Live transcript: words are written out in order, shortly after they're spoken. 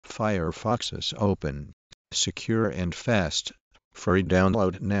Firefox is open, secure and fast. Free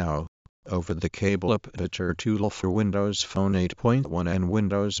download now. Over-the-cable updater tool for Windows Phone 8.1 and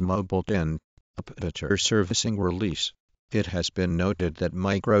Windows Mobile 10. Updater servicing release. It has been noted that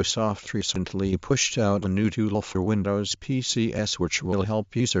Microsoft recently pushed out a new tool for Windows PCs which will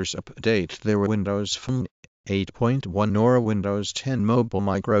help users update their Windows Phone 8.1 or Windows 10 Mobile.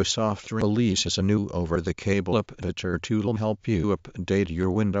 Microsoft releases a new over-the-cable updater tool to help you update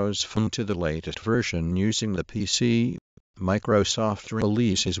your Windows Phone to the latest version using the PC. Microsoft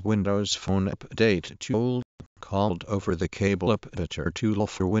releases Windows Phone Update tool, called Over-the-Cable Updater tool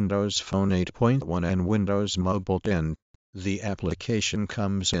for Windows Phone 8.1 and Windows Mobile 10. The application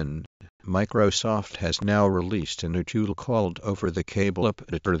comes in. Microsoft has now released a new tool called Over-the-Cable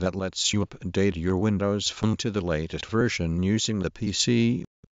Updater that lets you update your Windows Phone to the latest version using the PC.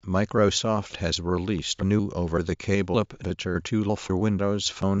 Microsoft has released a new over-the-cable updater tool for Windows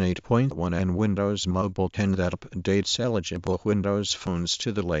Phone 8.1 and Windows Mobile 10 that updates eligible Windows phones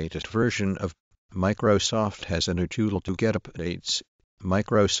to the latest version of. Microsoft has a new tool to get updates.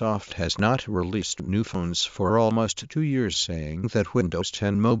 Microsoft has not released new phones for almost 2 years, saying that Windows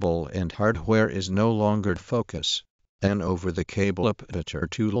 10 Mobile and hardware is no longer the focus. An over-the-cable updater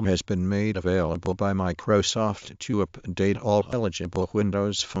tool has been made available by Microsoft to update all eligible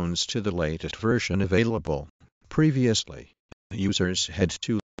Windows phones to the latest version available. Previously, users had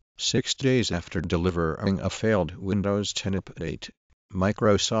to 6 days after delivering a failed Windows 10 update.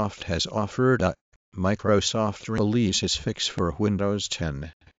 Microsoft has offered a Microsoft releases fix for Windows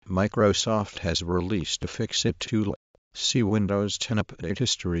 10. Microsoft has released a fix-it tool. See Windows 10 Update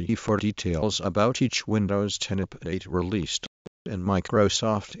History for details about each Windows 10 update released. And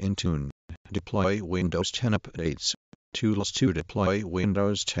Microsoft Intune. Deploy Windows 10 updates. Tools to deploy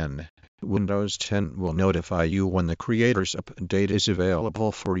Windows 10. Windows 10 will notify you when the creator's update is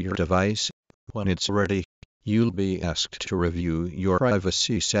available for your device. When it's ready, you'll be asked to review your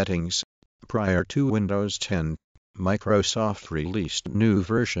privacy settings. Prior to Windows 10, Microsoft released new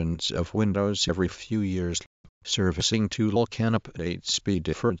versions of Windows every few years. Servicing tool can updates be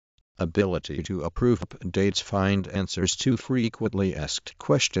deferred. Ability to approve updates. Find answers to frequently asked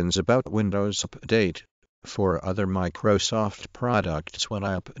questions about Windows Update. For other Microsoft products when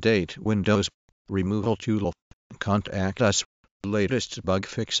I update Windows. Removal tool. Contact us. Latest bug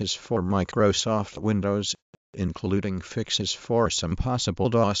fixes for Microsoft Windows, including fixes for some possible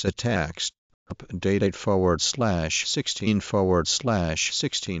DOS attacks. Update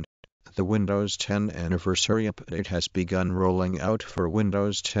 8/16/16. The Windows 10 Anniversary Update has begun rolling out for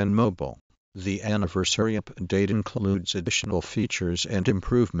Windows 10 Mobile. The Anniversary Update includes additional features and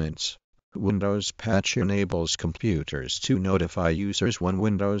improvements. Windows Patch enables computers to notify users when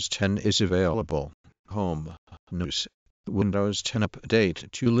Windows 10 is available. Home News. Windows 10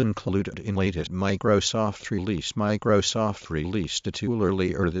 Update tool included in latest Microsoft release. Microsoft released a tool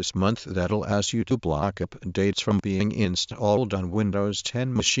earlier this month that allows you to block updates from being installed on Windows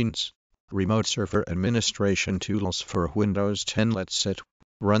 10 machines. Remote Server Administration tools for Windows 10 lets it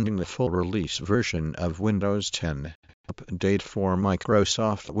running the full release version of Windows 10. Update for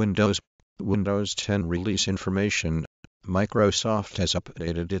Microsoft Windows. Windows 10 release information. Microsoft has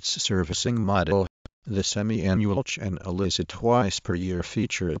updated its servicing model. The semi-annual channel is a twice-per-year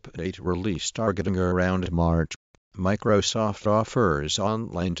feature update release targeting around March. Microsoft offers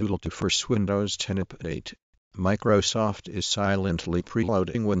online tool to force Windows 10 update. Microsoft is silently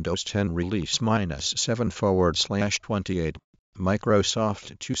preloading Windows 10 release -7/28.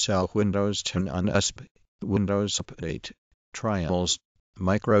 Microsoft to sell Windows 10 on USB. Windows Update. Trials.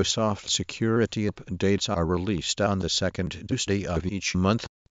 Microsoft security updates are released on the second Tuesday of each month.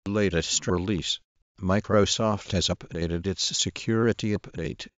 Latest release. Microsoft has updated its security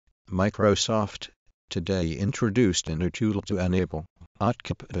update. Microsoft today introduced a new tool to enable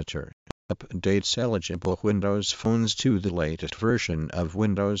Updater. Updates eligible Windows phones to the latest version of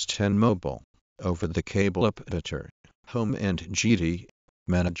Windows 10 Mobile. Over-the-cable updater. Home and GT.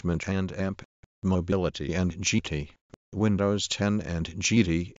 Management and AMP. Mobility and GT. Windows 10 and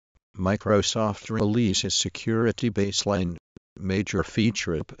GT. Microsoft releases security baseline. Major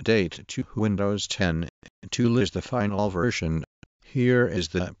feature update to Windows 10. Tool is the final version. Here is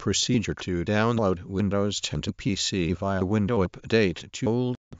the procedure to download Windows 10 to PC via Window Update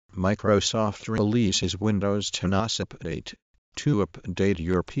tool. Microsoft releases Windows 10 OS Update. To update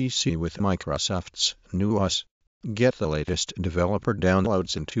your PC with Microsoft's new OS, get the latest developer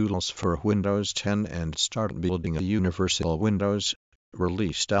downloads and tools for Windows 10 and start building a universal Windows.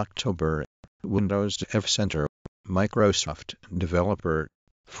 Released October. Windows Dev Center. Microsoft Developer.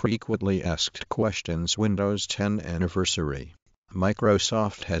 Frequently asked questions. Windows 10 Anniversary.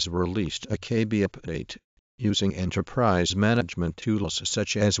 Microsoft has released a KB update using enterprise management tools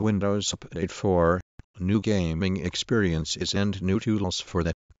such as Windows Update 4, new gaming experiences and new tools for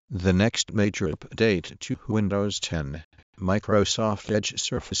that. The next major update to Windows 10, Microsoft Edge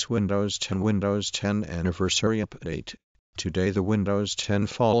Surface Windows 10 Anniversary Update. Today the Windows 10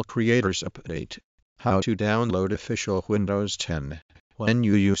 Fall Creators Update. How to download official Windows 10 when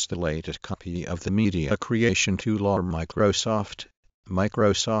you use the latest copy of the Media Creation Tool or Microsoft.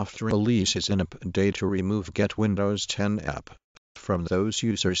 Microsoft releases an update to remove Get Windows 10 app from those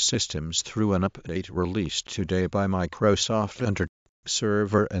users' systems through an update released today by Microsoft under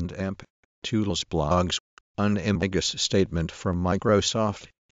Server and AMP Tools blogs. An ambiguous statement from Microsoft.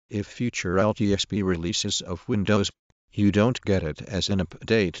 If future LTSP releases of Windows, you don't get it as an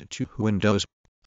update to Windows.